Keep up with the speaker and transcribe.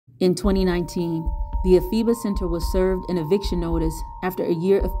In 2019, the AFIBA Center was served an eviction notice after a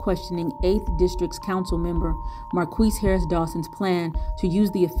year of questioning 8th District's Councilmember Marqueece Harris-Dawson's plan to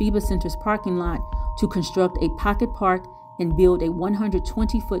use the AFIBA Center's parking lot to construct a pocket park and build a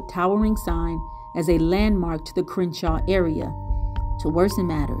 120-foot towering sign as a landmark to the Crenshaw area. To worsen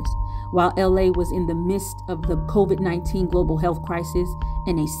matters, while LA was in the midst of the COVID-19 global health crisis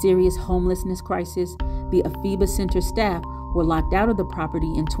and a serious homelessness crisis, the AFIBA Center staff were locked out of the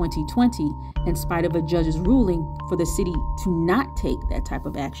property in 2020 in spite of a judge's ruling for the city to not take that type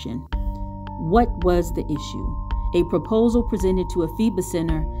of action. What was the issue? A proposal presented to AFIBA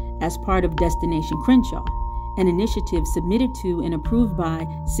Center as part of Destination Crenshaw, an initiative submitted to and approved by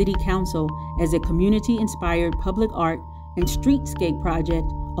City Council as a community-inspired public art and streetscape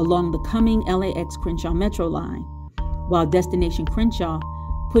project along the coming LAX Crenshaw Metro line, while Destination Crenshaw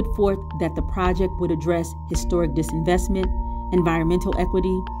put forth that the project would address historic disinvestment, environmental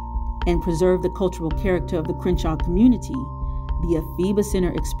equity, and preserve the cultural character of the Crenshaw community. The AFIBA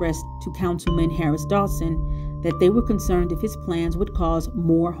Center expressed to Councilman Harris-Dawson that they were concerned if his plans would cause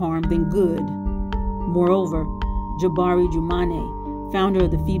more harm than good. Moreover, Jabari Jumaane, founder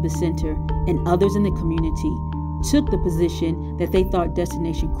of the AFIBA Center, and others in the community took the position that they thought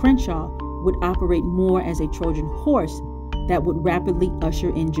Destination Crenshaw would operate more as a Trojan horse that would rapidly usher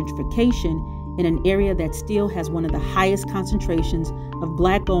in gentrification in an area that still has one of the highest concentrations of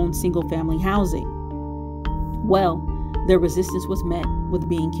Black-owned single-family housing. Well, their resistance was met with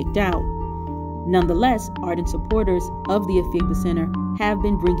being kicked out. Nonetheless, ardent supporters of the AFIBA Center have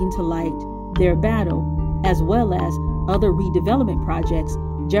been bringing to light their battle, as well as other redevelopment projects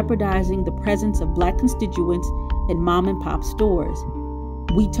jeopardizing the presence of Black constituents in mom-and-pop stores.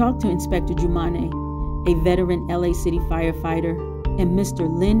 We talked to Inspector Jumaane, a veteran LA City firefighter, and Mr.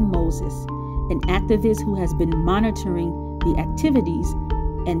 Lynn Moses, an activist who has been monitoring the activities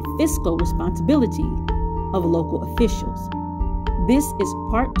and fiscal responsibility of local officials. This is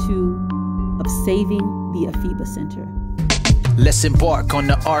part 2 of Saving the AFIBA Center. Let's embark on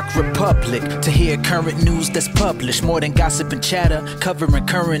the Arc Republic to hear current news that's published. More than gossip and chatter, covering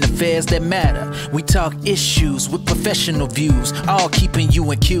current affairs that matter. We talk issues with professional views, all keeping you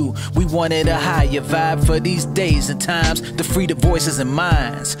in queue. We wanted a higher vibe for these days and times, to free the voices and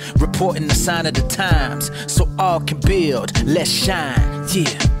minds, reporting the sign of the times, so all can build. Let's shine,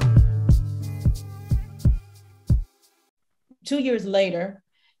 yeah. 2 years later,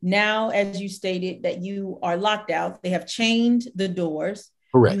 now, as you stated, that you are locked out, they have chained the doors.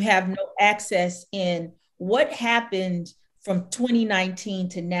 Correct. You have no access in. What happened from 2019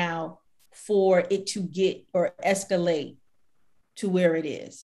 to now for it to get or escalate to where it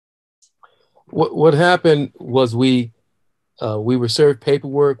is? What happened was we were served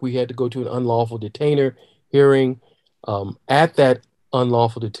paperwork. We had to go to an unlawful detainer hearing. At that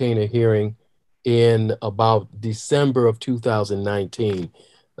unlawful detainer hearing in about December of 2019,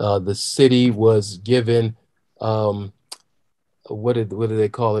 the city was given, what do they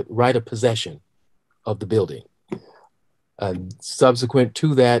call it? Right of possession of the building. Subsequent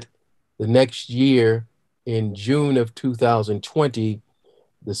to that, the next year, in June of 2020,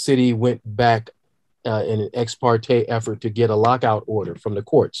 the city went back in an ex parte effort to get a lockout order from the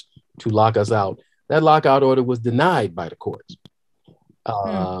courts to lock us out. That lockout order was denied by the courts.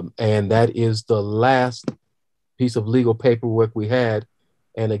 And that is the last piece of legal paperwork we had.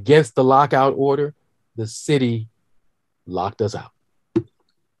 And against the lockout order, the city locked us out.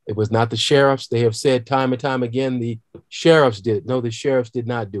 It was not the sheriffs. They have said time and time again, the sheriffs did it. No, the sheriffs did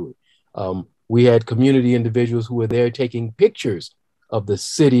not do it. We had community individuals who were there taking pictures of the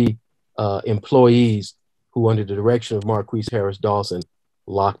city employees who, under the direction of Marqueece Harris-Dawson,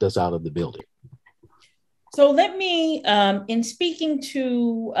 locked us out of the building. So let me, in speaking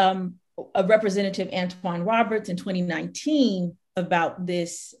to a Representative Antoine Roberts in 2019, about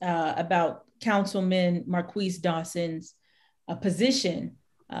this, about Councilman Marqueece Dawson's position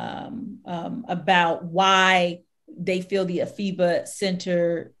about why they feel the AFIBA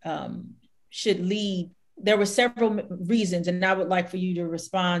Center should lead. There were several reasons, and I would like for you to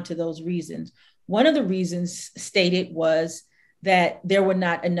respond to those reasons. One of the reasons stated was that there were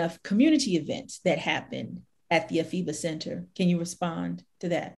not enough community events that happened at the AFIBA Center. Can you respond to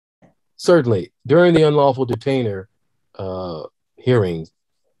that? Certainly. During the unlawful detainer hearings,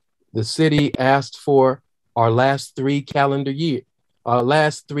 the city asked for our last 3 calendar year, our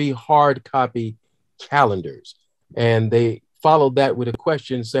last 3 hard copy calendars. And they followed that with a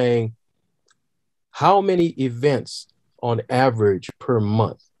question saying, how many events on average per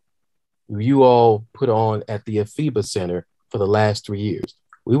month do you all put on at the AFIBA Center for the last 3 years?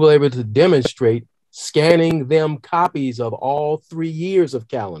 We were able to demonstrate scanning them copies of all 3 years of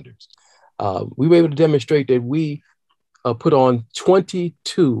calendars. We were able to demonstrate that we put on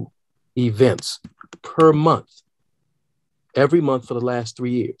 22 events per month, every month for the last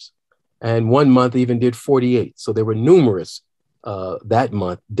 3 years. And one month even did 48. So there were numerous that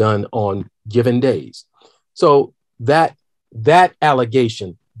month done on given days. So that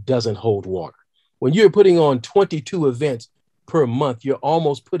allegation doesn't hold water. When you're putting on 22 events per month, you're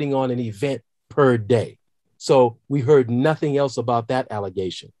almost putting on an event per day. So we heard nothing else about that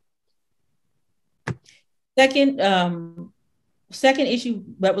allegation. Second issue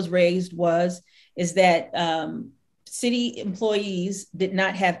that was raised is that city employees did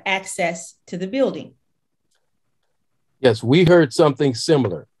not have access to the building. Yes, we heard something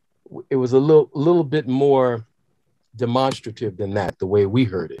similar. It was a little bit more demonstrative than that, the way we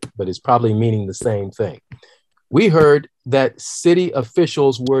heard it, but it's probably meaning the same thing. We heard that city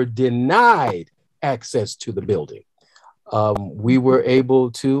officials were denied access to the building. We were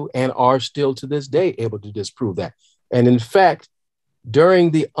able to, and are still to this day, able to disprove that. And in fact,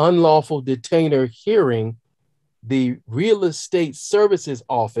 during the unlawful detainer hearing, the real estate services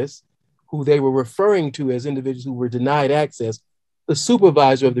office, who they were referring to as individuals who were denied access, the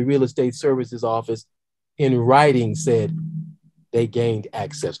supervisor of the real estate services office in writing said they gained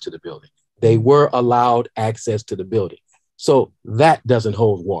access to the building. They were allowed access to the building. So that doesn't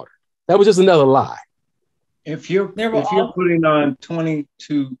hold water. That was just another lie. If you're putting on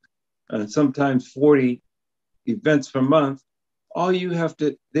 22, sometimes 40 events per month, all you have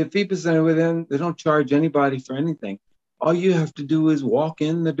to, the AFIBA Center within, they don't charge anybody for anything. All you have to do is walk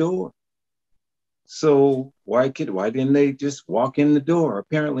in the door. So why didn't they just walk in the door?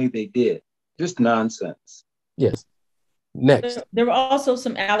 Apparently they did. Just nonsense. Yes. Next. There were also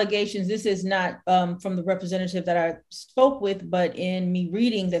some allegations. This is not from the representative that I spoke with, but in me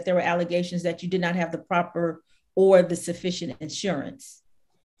reading that there were allegations that you did not have the proper or the sufficient insurance.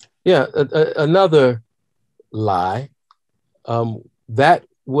 Yeah, another lie. That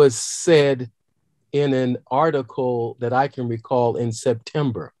was said in an article that I can recall in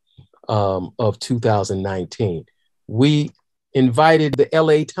September of 2019. We invited the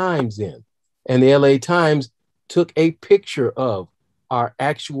LA Times in, and the LA Times took a picture of our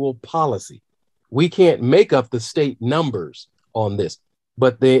actual policy. We can't make up the state numbers on this,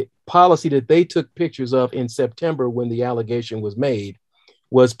 but the policy that they took pictures of in September when the allegation was made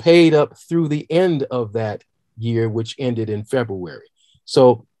was paid up through the end of that year, which ended in February.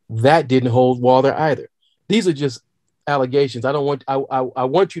 So that didn't hold water either. These are just allegations. I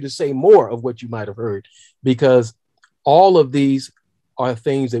want you to say more of what you might have heard, because all of these are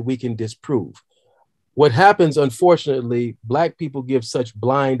things that we can disprove. What happens, unfortunately, Black people give such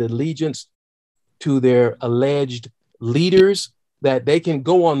blind allegiance to their alleged leaders that they can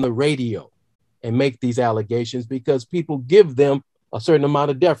go on the radio and make these allegations because people give them a certain amount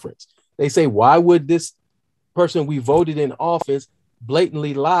of deference. They say, why would this person we voted in office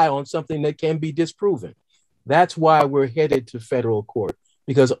blatantly lie on something that can be disproven? That's why we're headed to federal court,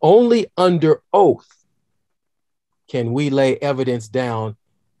 because only under oath can we lay evidence down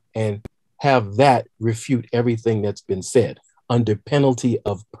and have that refute everything that's been said under penalty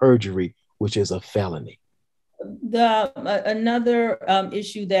of perjury, which is a felony. Another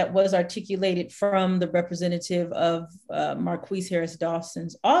issue that was articulated from the representative of Marqueece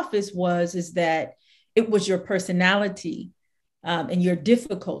Harris-Dawson's office is that it was your personality and your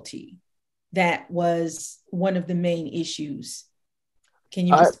difficulty that was one of the main issues. Can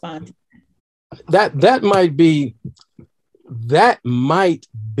you respond to that? That might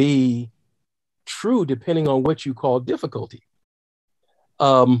be true depending on what you call difficulty.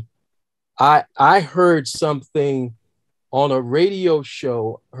 I heard something on a radio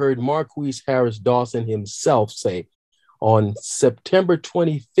show, heard Marqueece Harris-Dawson himself say on September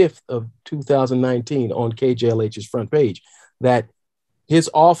 25th of 2019 on KJLH's front page that his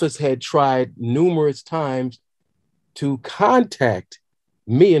office had tried numerous times to contact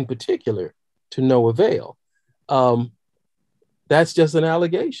me in particular to no avail. That's just an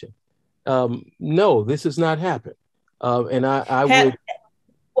allegation. No, this has not happened. And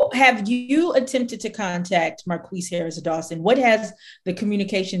have you attempted to contact Marqueece Harris-Dawson? What has the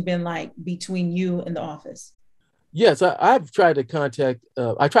communication been like between you and the office? Yes, I've tried to contact,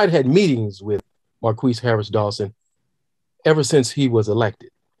 I tried to have meetings with Marqueece Harris-Dawson ever since he was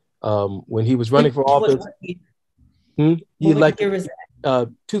elected. When he was running for office, he elected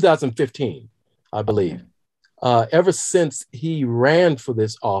 2015, I believe. Ever since he ran for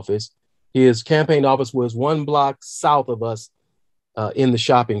this office, his campaign office was 1 block south of us in the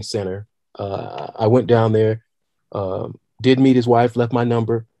shopping center. I went down there, did meet his wife, left my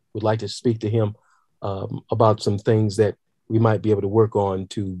number, would like to speak to him. about some things that we might be able to work on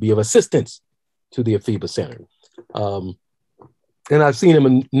to be of assistance to the AFIBA Center. And I've seen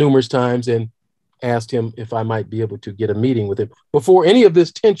him numerous times and asked him if I might be able to get a meeting with him before any of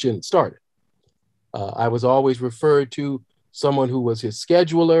this tension started. I was always referred to someone who was his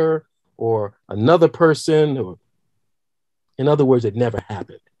scheduler or another person, or in other words, it never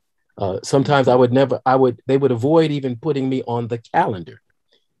happened. Sometimes they would avoid even putting me on the calendar.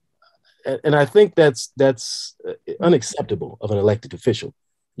 And I think that's unacceptable of an elected official.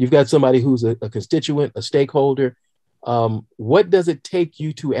 You've got somebody who's a constituent, a stakeholder. What does it take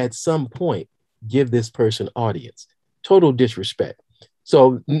you to, at some point, give this person audience? Total disrespect.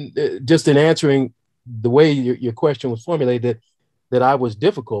 So just in answering the way your question was formulated, that I was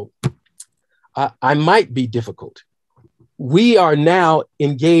difficult, I might be difficult. We are now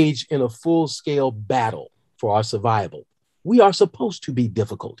engaged in a full-scale battle for our survival. We are supposed to be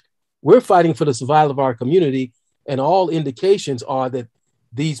difficult. We're fighting for the survival of our community, and all indications are that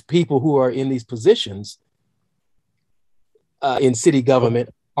these people who are in these positions in city government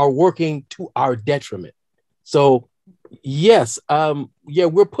are working to our detriment. So yes,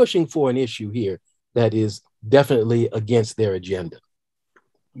 we're pushing for an issue here that is definitely against their agenda.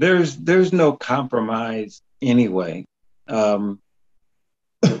 There's no compromise anyway. When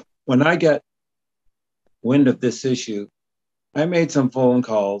I got wind of this issue, I made some phone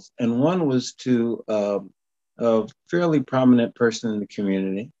calls, and one was to a fairly prominent person in the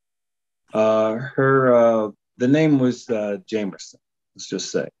community. The name was Jamerson, let's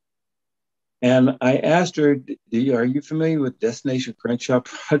just say. And I asked her, are you familiar with Destination Crenshaw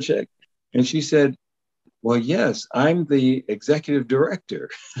project? And she said, well, yes, I'm the executive director.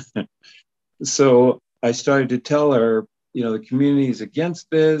 So I started to tell her, the community is against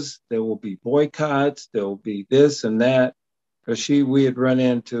this. There will be boycotts. There will be this and that. Because we had run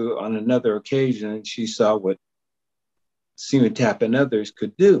into on another occasion, and she saw what CMTAP and others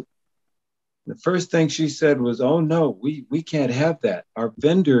could do. The first thing she said was, oh no, we can't have that. Our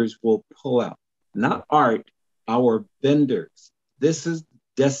vendors will pull out. Not art, our vendors. This is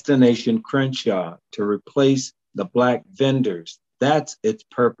Destination Crenshaw, to replace the Black vendors. That's its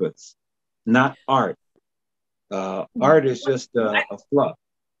purpose, not art. Art is just a fluff.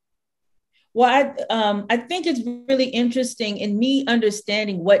 Well, I think it's really interesting in me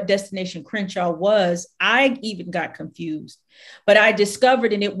understanding what Destination Crenshaw was. I even got confused, but I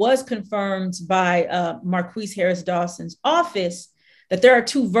discovered, and it was confirmed by Marqueece Harris-Dawson's office, that there are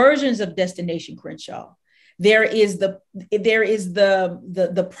two versions of Destination Crenshaw. There is the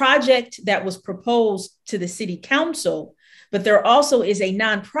project that was proposed to the city council, but there also is a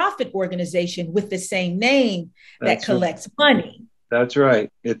nonprofit organization with the same name that collects money. That's right.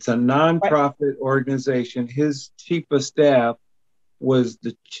 It's a nonprofit organization. His chief of staff was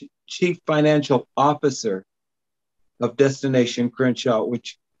the chief financial officer of Destination Crenshaw,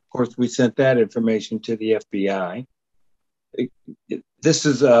 which, of course, we sent that information to the FBI. This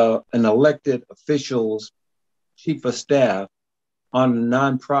is an elected official's chief of staff on a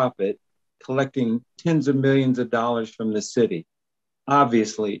nonprofit collecting tens of millions of dollars from the city.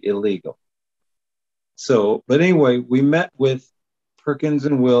 Obviously illegal. So, but anyway, we met with Perkins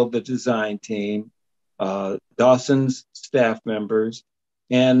and Will, the design team, Dawson's staff members,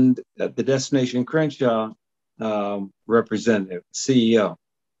 and the Destination Crenshaw representative, CEO.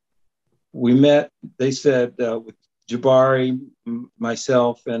 We met, they said, with Jabari,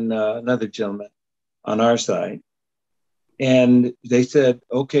 myself, and another gentleman on our side. And they said,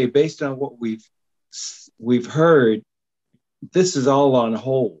 okay, based on what we've heard, this is all on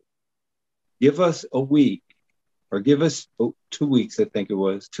hold. Give us a week, or give us 2 weeks, I think it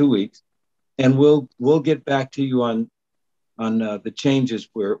was, 2 weeks, and we'll get back to you on the changes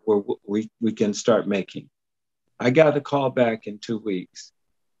where we can start making. I got a call back in 2 weeks,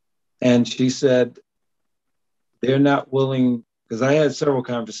 and she said they're not willing, because I had several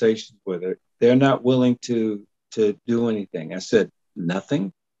conversations with her, they're not willing to do anything. I said,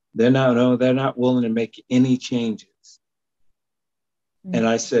 nothing? They're not willing to make any changes. Mm-hmm. And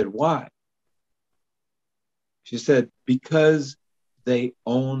I said, why? She said, because they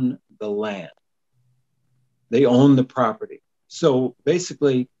own the land. They own the property. So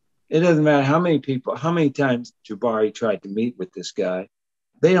basically, it doesn't matter how many times Jabari tried to meet with this guy.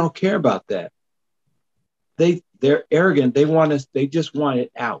 They don't care about that. They're arrogant. They just want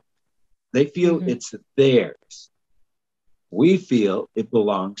it out. They feel mm-hmm. it's theirs. We feel it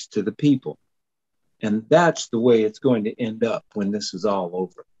belongs to the people. And that's the way it's going to end up when this is all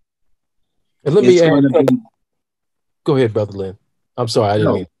over. And let me add, go ahead, Brother Lynn. I'm sorry, I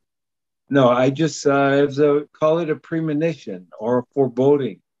didn't mean. No, I just call it a premonition or a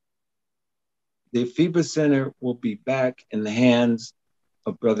foreboding. the AFIBA Center will be back in the hands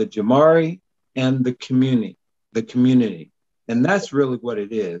of Brother Jabari and the community. And that's really what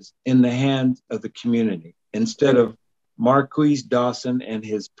it is, in the hands of the community, instead of Marqueece Dawson and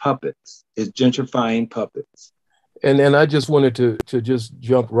his puppets, his gentrifying puppets. And I just wanted to just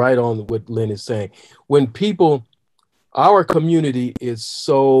jump right on what Lynn is saying. When people, our community is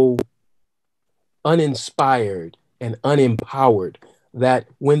so uninspired and unempowered that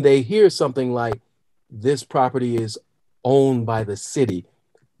when they hear something like this property is owned by the city,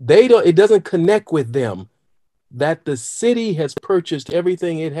 it doesn't connect with them that the city has purchased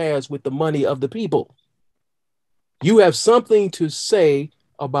everything it has with the money of the people. You have something to say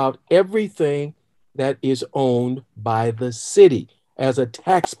about everything that is owned by the city as a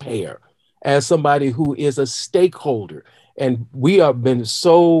taxpayer, as somebody who is a stakeholder. And we have been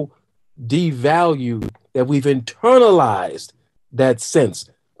so devalued that we've internalized that sense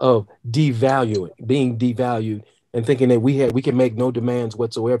of being devalued, and thinking that we can make no demands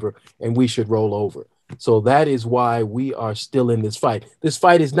whatsoever and we should roll over. So that is why we are still in this fight. This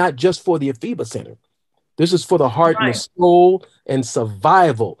fight is not just for the AFIBA Center. This is for the heart and the soul and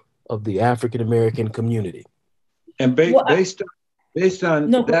survival of the African-American community. And based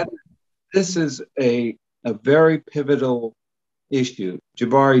on that, this is a very pivotal issue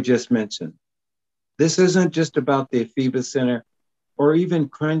Jabari just mentioned. This isn't just about the AFIBA Center or even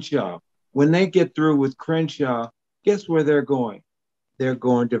Crenshaw. When they get through with Crenshaw, guess where they're going? They're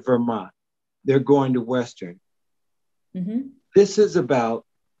going to Vermont. They're going to Western. Mm-hmm. This is about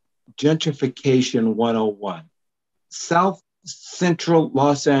gentrification 101. South Central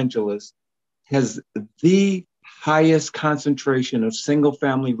Los Angeles has the highest concentration of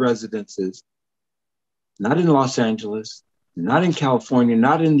single-family residences, not in Los Angeles, not in California,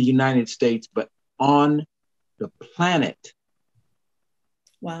 not in the United States, but on the planet.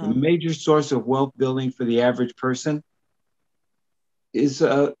 Wow. The major source of wealth building for the average person is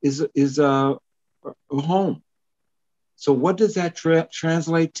a home. So what does that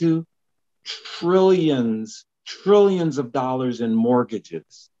translate to? Trillions of dollars in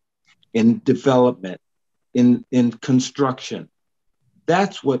mortgages, in development, in construction.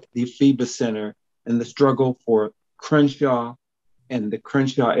 That's what the AFIBA Center and the struggle for Crenshaw and the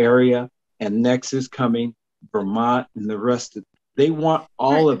Crenshaw area and Nexus coming, Vermont and the rest of, they want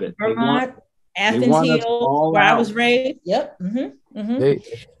all of it. Vermont, Athens Hill, where I was raised. Yep. Mm-hmm.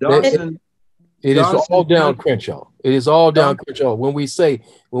 Mm-hmm. It is all down Crenshaw. It is all down Crenshaw. When we say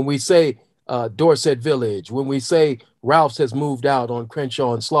Dorset Village, when we say Ralph's has moved out on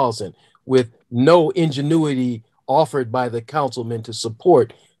Crenshaw and Slauson with no ingenuity offered by the councilmen to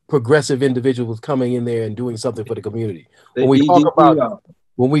support progressive individuals coming in there and doing something for the community. When we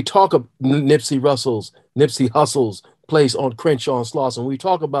talk of Nipsey Hussle's place on Crenshaw and Slauson, we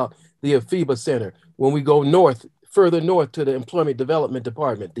talk about the AFIBA Center. When we go further north to the Employment Development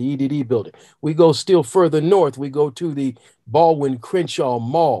Department, the EDD building, we go still further north, we go to the Baldwin Crenshaw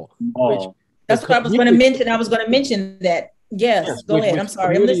Mall. That's what I was going to mention. I was going to mention that. Yes, go ahead. I'm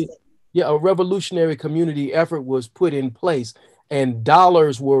sorry. I'm listening. Yeah, a revolutionary community effort was put in place and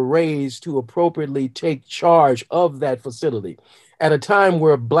dollars were raised to appropriately take charge of that facility. At a time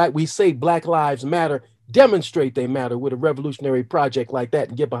where we say Black Lives Matter, demonstrate they matter with a revolutionary project like that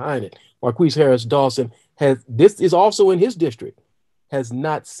and get behind it. Marqueece Harris-Dawson this is also in his district, has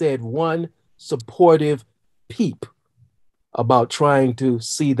not said one supportive peep about trying to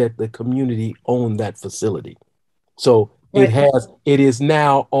see that the community own that facility. So it is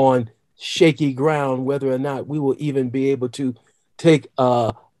now on shaky ground whether or not we will even be able to take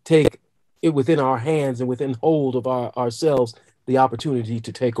it within our hands and within hold of ourselves the opportunity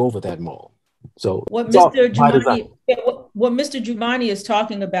to take over that mall. So what Mr. Jumaane is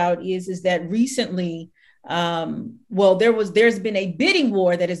talking about is that recently, there's been a bidding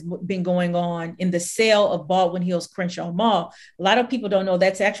war that has been going on in the sale of Baldwin Hills Crenshaw Mall. A lot of people don't know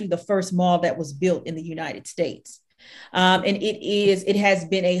that's actually the first mall that was built in the United States. And it has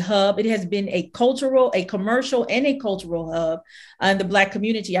been a hub. It has been a commercial and a cultural hub in the Black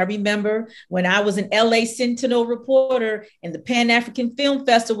community. I remember when I was an LA Sentinel reporter and the Pan-African Film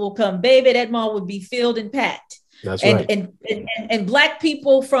Festival come, baby, that mall would be filled and packed. That's right. And Black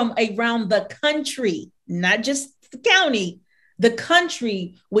people from around the country, not just the county, the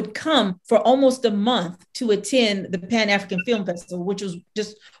country would come for almost a month to attend the Pan-African Film Festival, which was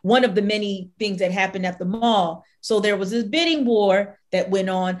just one of the many things that happened at the mall. So there was this bidding war that went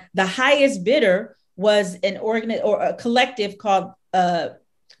on. The highest bidder was a collective called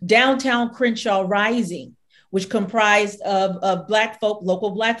Downtown Crenshaw Rising, which comprised of Black folk, local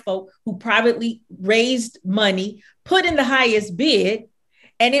Black folk, who privately raised money, put in the highest bid,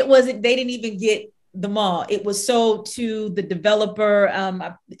 And it wasn't, they didn't even get the mall. It was sold to the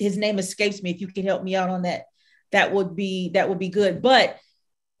developer. His name escapes me. If you can help me out on that, that would be good. But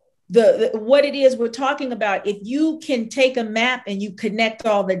what it is we're talking about, if you can take a map and you connect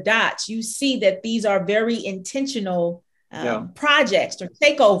all the dots, you see that these are very intentional projects or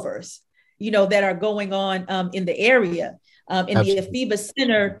takeovers, that are going on in the area. In the AFIBA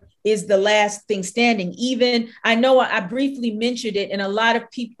Center is the last thing standing. Even, I know I briefly mentioned it, and a lot of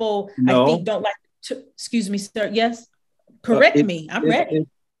people, I think, don't like to, excuse me, sir. Yes, correct me. I'm ready.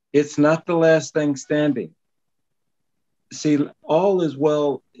 It's not the last thing standing. See, all is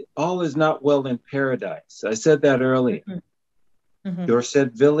not well in paradise. I said that earlier. Mm-hmm.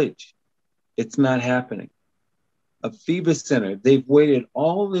 Dorset Village, it's not happening. AFIBA Center, they've waited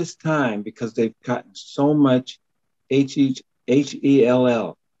all this time because they've gotten so much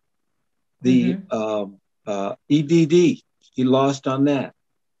HELL. The EDD, he lost on that.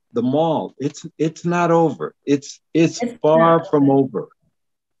 The mall, it's not over. It's far from over.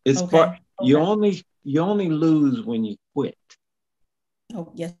 It's far. You only lose when you quit.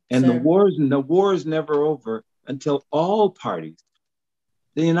 Oh, yes. And the war is never over until all parties,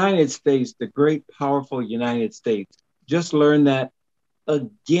 the United States, the great, powerful United States, just learned that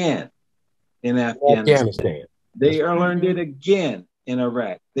again in Afghanistan. They learned it again in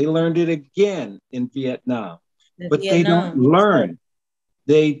Iraq. They learned it again in Vietnam. But they don't learn.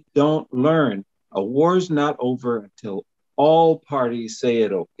 They don't learn. A war's not over until all parties say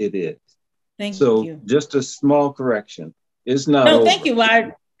it is. Thank you. Just a small correction. It's not over. Thank you.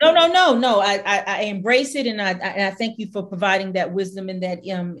 No. I embrace it, and I thank you for providing that wisdom and that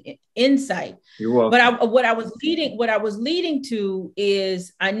insight. You're welcome. But what I was leading to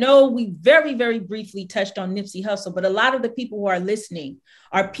is, I know we very, very briefly touched on Nipsey Hussle, but a lot of the people who are listening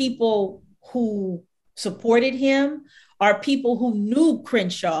are people who supported him, are people who knew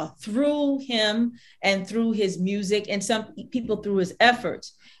Crenshaw through him and through his music, and some people through his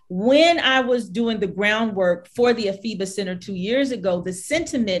efforts. When I was doing the groundwork for the AFIBA Center 2 years ago, the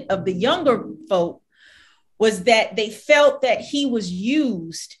sentiment of the younger folk was that they felt that he was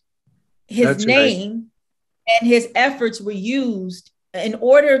used, his name and his efforts were used in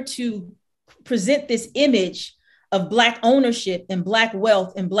order to present this image of Black ownership and Black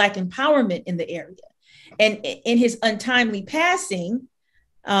wealth and Black empowerment in the area. And in his untimely passing,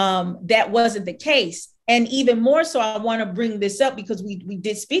 that wasn't the case. And even more so, I want to bring this up because we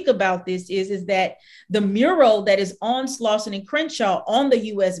did speak about this, is that the mural that is on Slauson and Crenshaw on the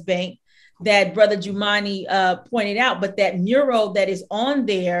U.S. Bank that Brother Jumaane pointed out, but that mural that is on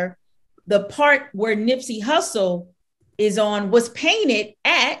there, the part where Nipsey Hussle is on, was painted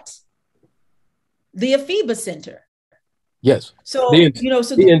at the AFIBA Center. Yes. So,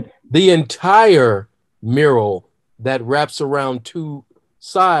 the entire mural that wraps around two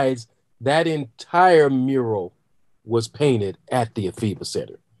sides, that entire mural was painted at the AFIBA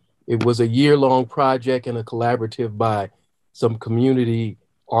Center. It was a year-long project and a collaborative by some community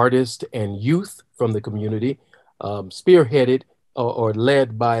artists and youth from the community, spearheaded or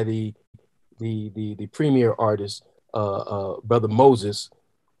led by the premier artist, Brother Moses,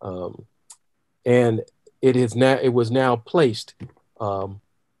 and it was now placed,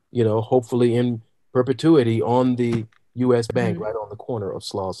 hopefully in perpetuity on the U.S. Bank, right on the corner of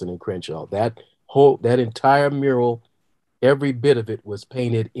Slauson and Crenshaw. That entire mural, every bit of it was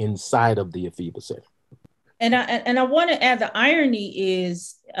painted inside of the AFIBA Center. And I want to add, the irony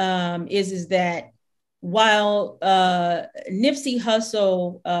is that while Nipsey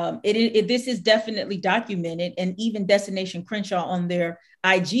Hussle, this is definitely documented, and even Destination Crenshaw on their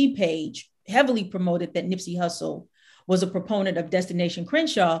IG page heavily promoted that Nipsey Hussle was a proponent of Destination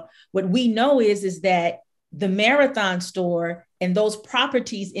Crenshaw. What we know is that the Marathon store and those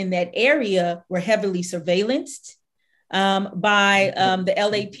properties in that area were heavily surveillanced by the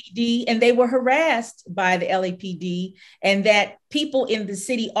LAPD, and they were harassed by the LAPD, and that people in the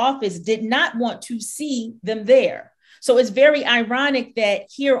city office did not want to see them there. So it's very ironic that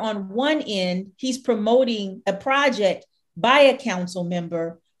here on one end, he's promoting a project by a council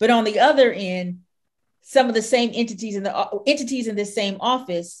member, but on the other end, some of the same entities in this same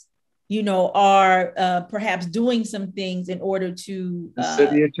office, are perhaps doing some things in order to the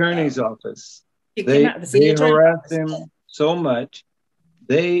city attorney's office. They harassed him so much.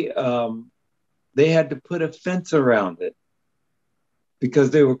 They had to put a fence around it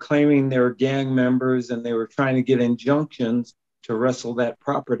because they were claiming they were gang members and they were trying to get injunctions to wrestle that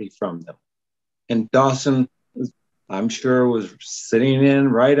property from them. And Dawson, I'm sure, was sitting in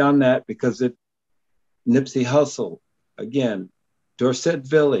right on that because Nipsey Hussle, again, Dorset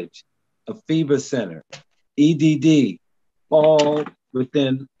Village, AFIBA Center, EDD, all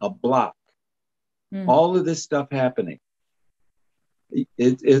within a block. All of this stuff happening.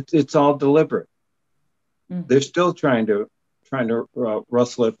 It's all deliberate. They're still trying to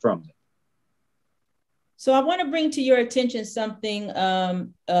rustle it from them. So I want to bring to your attention something,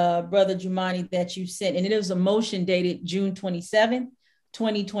 Brother Jumaane, that you sent, and it was a motion dated June 27,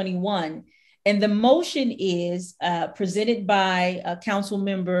 2021. And the motion is presented by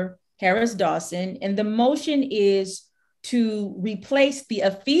Councilmember Harris-Dawson, and the motion is to replace the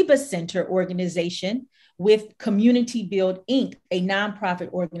AFIBA Center organization with Community Build Inc., a nonprofit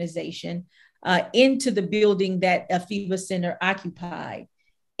organization, into the building that AFIBA Center occupied.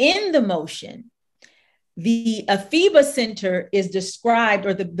 In the motion, the AFIBA Center is described,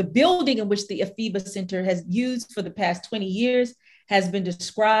 or the building in which the AFIBA Center has used for the past 20 years has been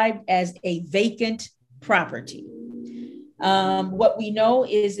described as a vacant property. What we know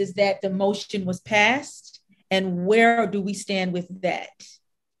is that the motion was passed, and where do we stand with that?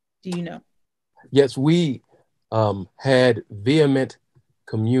 Do you know? Yes, we had vehement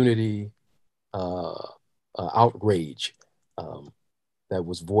community outrage that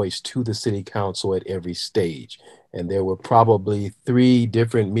was voiced to the city council at every stage. And there were probably 3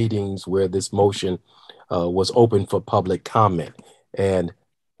 different meetings where this motion was open for public comment. And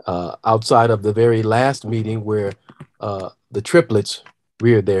outside of the very last meeting where the triplets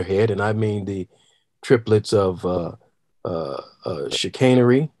reared their head, and I mean the triplets of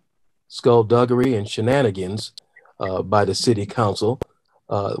chicanery, skullduggery, and shenanigans by the city council,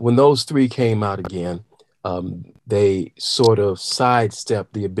 when those 3 came out again, they sort of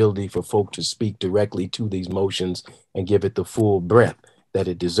sidestepped the ability for folk to speak directly to these motions and give it the full breadth that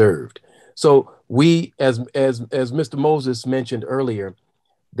it deserved. So we, as Mr. Moses mentioned earlier,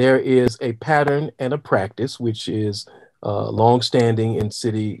 there is a pattern and a practice, which is longstanding in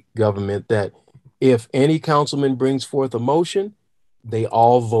city government, that if any councilman brings forth a motion, they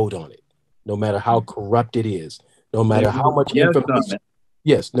all vote on it, no matter how corrupt it is, no matter how much information.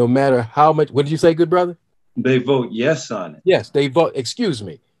 Yes, no matter how much. What did you say, good brother? They vote yes on it. Yes, they vote. Excuse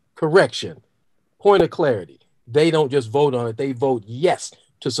me. Correction. Point of clarity. They don't just vote on it. They vote yes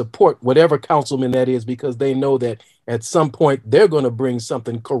to support whatever councilman that is, because they know that at some point they're going to bring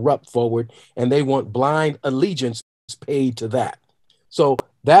something corrupt forward, and they want blind allegiance paid to that. So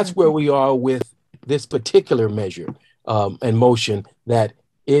that's where we are with this particular measure and motion, that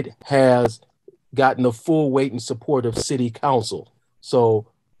it has gotten the full weight and support of city council. So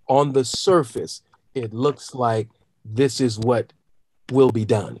on the surface, it looks like this is what will be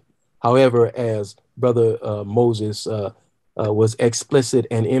done. However, as Brother Moses was explicit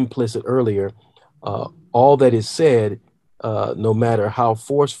and implicit earlier, all that is said, no matter how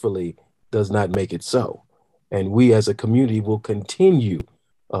forcefully, does not make it so. And we as a community will continue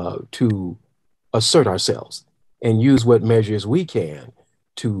to assert ourselves and use what measures we can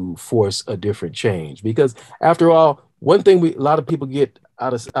to force a different change. Because after all, one thing a lot of people get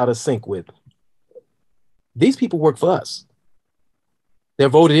out of sync with, these people work for us. They're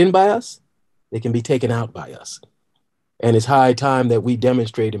voted in by us. They can be taken out by us. And it's high time that we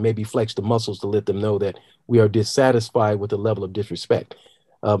demonstrate and maybe flex the muscles to let them know that we are dissatisfied with the level of disrespect.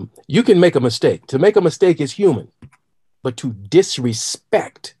 You can make a mistake. To make a mistake is human, but to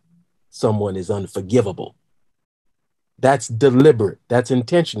disrespect someone is unforgivable. That's deliberate. That's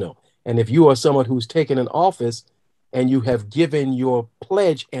intentional. And if you are someone who's taken an office and you have given your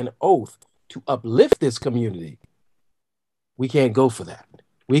pledge and oath to uplift this community, we can't go for that.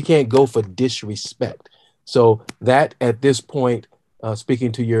 We can't go for disrespect. So that, at this point,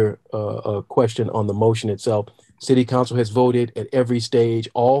 speaking to your question on the motion itself, City Council has voted at every stage,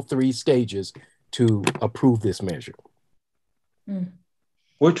 all 3 stages, to approve this measure.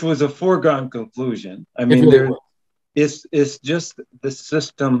 Which was a foregone conclusion. I mean, it's just the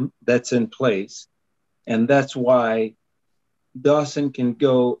system that's in place. And that's why Dawson can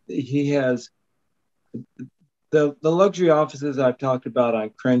go. He has the luxury offices I've talked about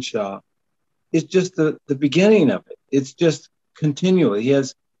on Crenshaw. It's just the beginning of it. It's just continually. He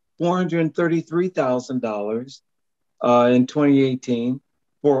has $433,000 in 2018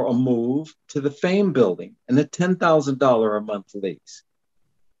 for a move to the Fame building and a $10,000 a month lease.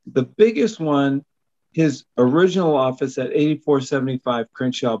 The biggest one, his original office at 8475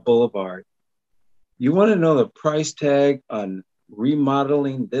 Crenshaw Boulevard. You want to know the price tag on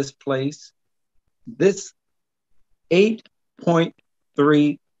remodeling this place? This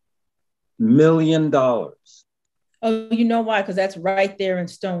 $8.3 million. Oh, you know why? Because that's right there in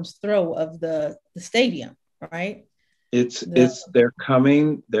stone's throw of the stadium, right? They're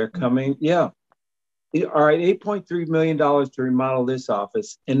coming. Yeah. All right, $8.3 million to remodel this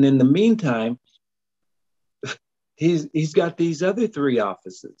office. And in the meantime, he's got these other 3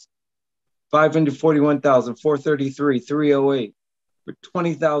 offices, 541,000, 433, 308, for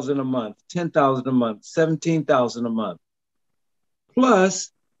 20,000 a month, 10,000 a month, 17,000 a month.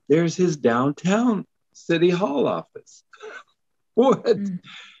 Plus, there's his downtown city hall office. What?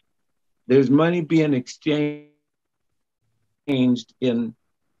 There's money being exchanged in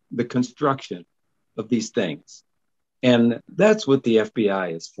the construction of these things. And that's what the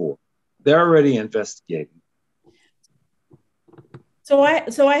FBI is for. They're already investigating. So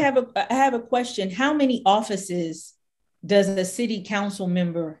I have a question. How many offices does a city council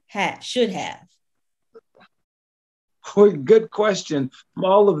member should have? Good question.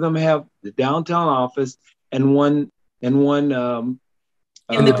 All of them have the downtown office and one in the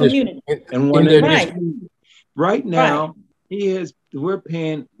community. And one in the community. Right now, we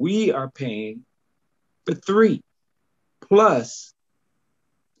are paying for 3 plus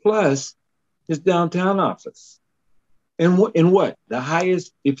his downtown office. And what? The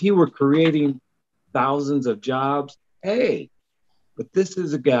highest, if he were creating thousands of jobs, hey, but this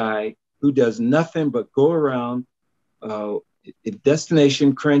is a guy who does nothing but go around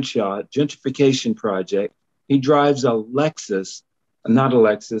Destination Crenshaw, gentrification project. He drives a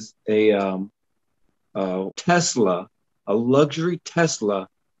Tesla, a luxury Tesla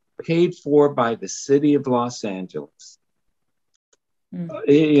paid for by the city of Los Angeles.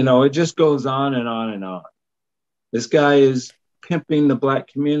 It just goes on and on and on. This guy is pimping the Black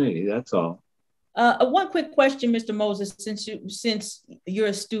community, that's all. One quick question, Mr. Moses, since you're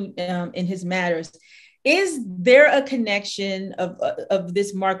astute in his matters. Is there a connection of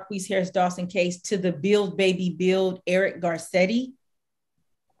this Marqueece Harris-Dawson case to the Build Baby Build Eric Garcetti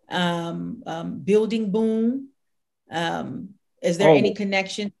building boom? Is there any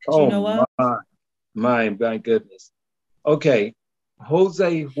connection that you know of? My goodness. Okay.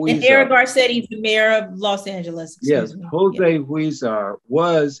 Jose Huizar. And Eric Garcetti is the mayor of Los Angeles. Yes, Jose Huizar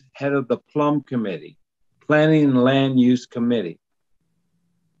was head of the Plum Committee, Planning and Land Use Committee.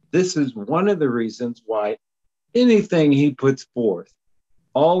 This is one of the reasons why anything he puts forth,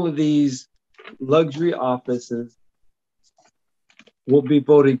 all of these luxury offices will be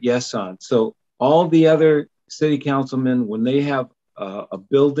voted yes on. So all the other city councilmen, when they have a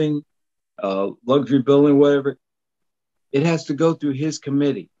building, luxury building, whatever, it has to go through his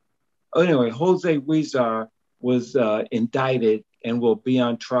committee. Anyway, Jose Huizar was indicted and will be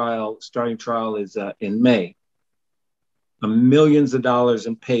on trial. Starting trial is in May. Millions of dollars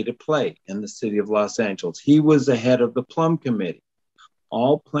in pay to play in the city of Los Angeles. He was the head of the Plum Committee,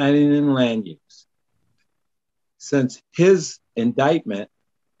 all planning and land use. Since his indictment,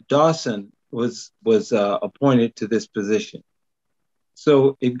 Dawson was appointed to this position.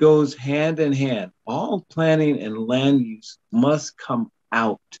 So it goes hand in hand. All planning and land use must come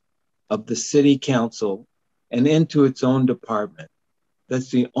out of the city council and into its own department.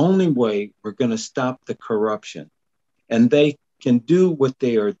 That's the only way we're going to stop the corruption. And they can do what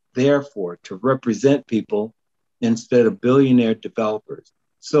they are there for, to represent people instead of billionaire developers.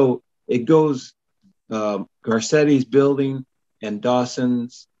 So it goes Garcetti's building and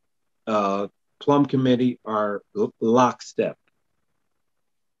Dawson's Plum Committee are lockstep.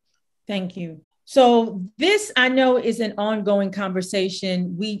 Thank you. So this, I know, is an ongoing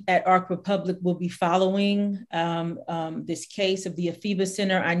conversation. We at Arc Republic will be following this case of the AFIBA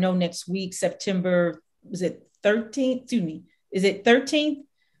Center. I know next week, September, was it 13th? Excuse me. Is it 13th,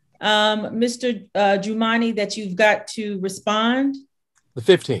 Mr. Jumaane, that you've got to respond? The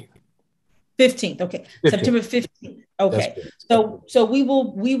 15th. 15th. Okay. 15th. September 15th. Okay. So we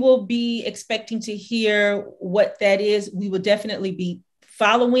will be expecting to hear what that is. We will definitely be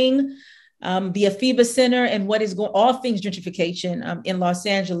following the AFIBA Center and what is going, all things gentrification in Los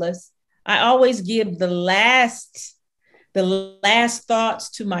Angeles. I always give the last thoughts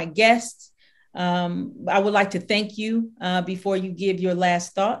to my guests. I would like to thank you before you give your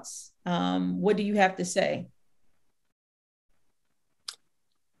last thoughts. What do you have to say?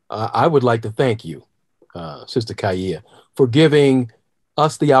 I would like to thank you, Sister Kaya, for giving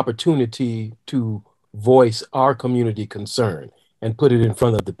us the opportunity to voice our community concern and put it in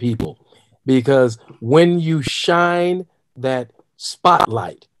front of the people. Because when you shine that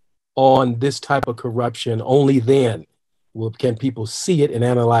spotlight on this type of corruption, only then can people see it and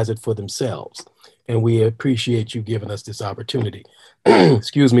analyze it for themselves. And we appreciate you giving us this opportunity.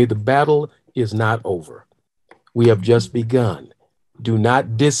 Excuse me, the battle is not over. We have just begun. Do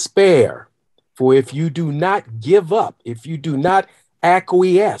not despair, for if you do not give up, if you do not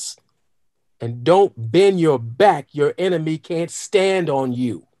acquiesce, and don't bend your back, your enemy can't stand on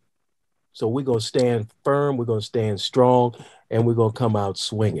you. So we're going to stand firm, we're going to stand strong, and we're going to come out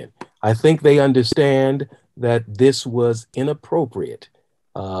swinging. I think they understand that this was inappropriate,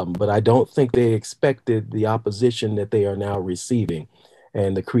 but I don't think they expected the opposition that they are now receiving.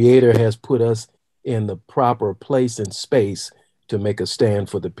 And the Creator has put us in the proper place and space to make a stand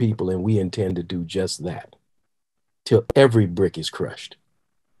for the people, and we intend to do just that till every brick is crushed.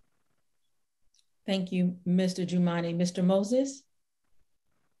 Thank you, Mr. Jumaane. Mr. Moses?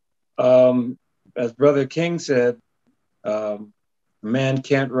 As Brother King said, a man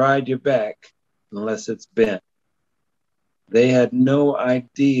can't ride your back unless it's bent. They had no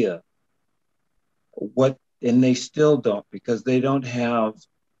idea what, and they still don't, because they don't have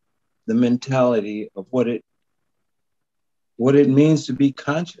the mentality of what it means to be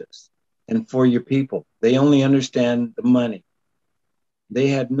conscious and for your people. They only understand the money. They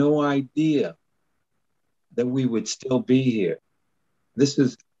had no idea that we would still be here. This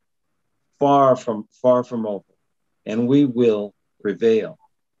is far from over, and we will prevail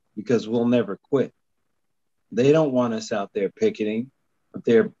because we'll never quit. They don't want us out there picketing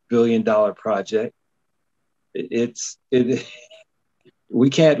their billion-dollar project. We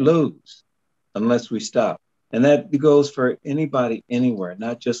can't lose unless we stop. And that goes for anybody, anywhere,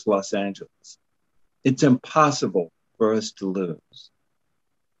 not just Los Angeles. It's impossible for us to lose.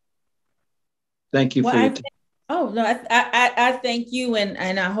 Thank you for your time. I thank you,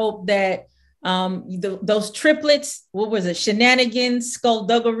 and I hope that those triplets, what was it, shenanigans,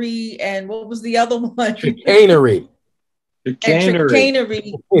 skullduggery, and what was the other one? Chicanery.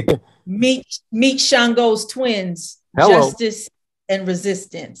 Chicanery. meet Shango's twins. Hello. Justice and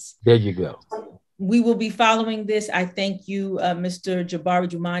resistance. There you go. We will be following this. I thank you, Mr. Jabari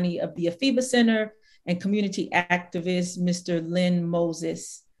Jumaane of the AFIBA Center, and community activist, Mr. Lynn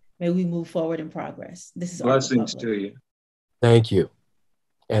Moses. May we move forward in progress. This is blessings to you. Thank you.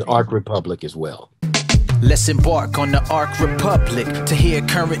 And Arc Republic as well. Let's embark on the Arc Republic to hear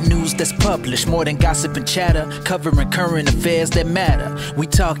current news that's published. More than gossip and chatter, covering current affairs that matter. We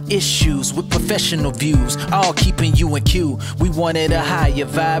talk issues with professional views, all keeping you in queue. We wanted a higher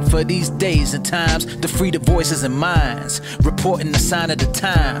vibe for these days and times to free the voices and minds, reporting the sign of the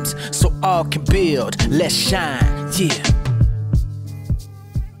times so all can build. Let's shine, yeah.